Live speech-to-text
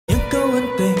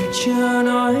chưa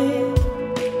nói,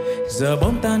 giờ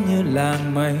bóng tan như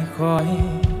làn mây khói.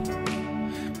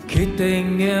 Khi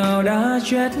tình yêu đã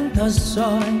chết thật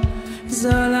rồi,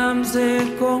 giờ làm gì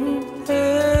cũng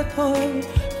thế thôi.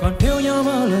 Còn thiếu nhau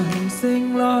bao lần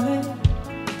xin lỗi,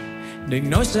 định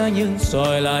nói ra nhưng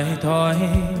rồi lại thôi.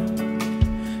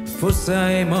 Phút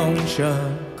giây mong chờ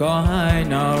có ai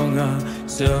nào ngờ,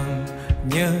 dường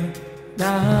như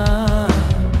đã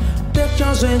tiếc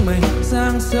cho duyên mình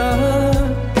giang dở,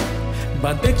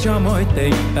 và tiếc cho mối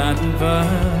tình tan vỡ.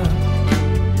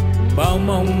 Bao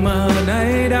mộng mơ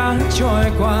nay đã trôi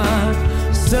qua,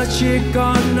 giờ chỉ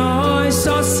còn nỗi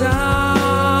xót xa.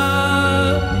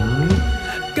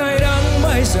 Cay đắng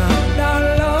bây giờ đã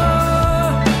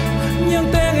lỡ, nhưng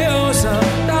tiếng yêu giờ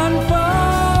tan vỡ.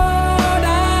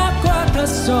 Đã qua thật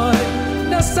rồi,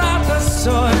 đã xa thật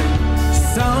rồi,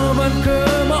 sao vẫn cứ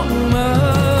mộng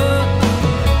mơ.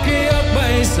 Ký ức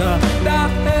bây giờ đã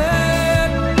hết,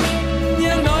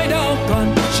 nhưng nỗi đau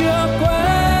còn chưa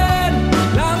quên.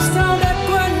 Làm sao để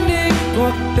quên đi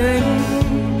cuộc tình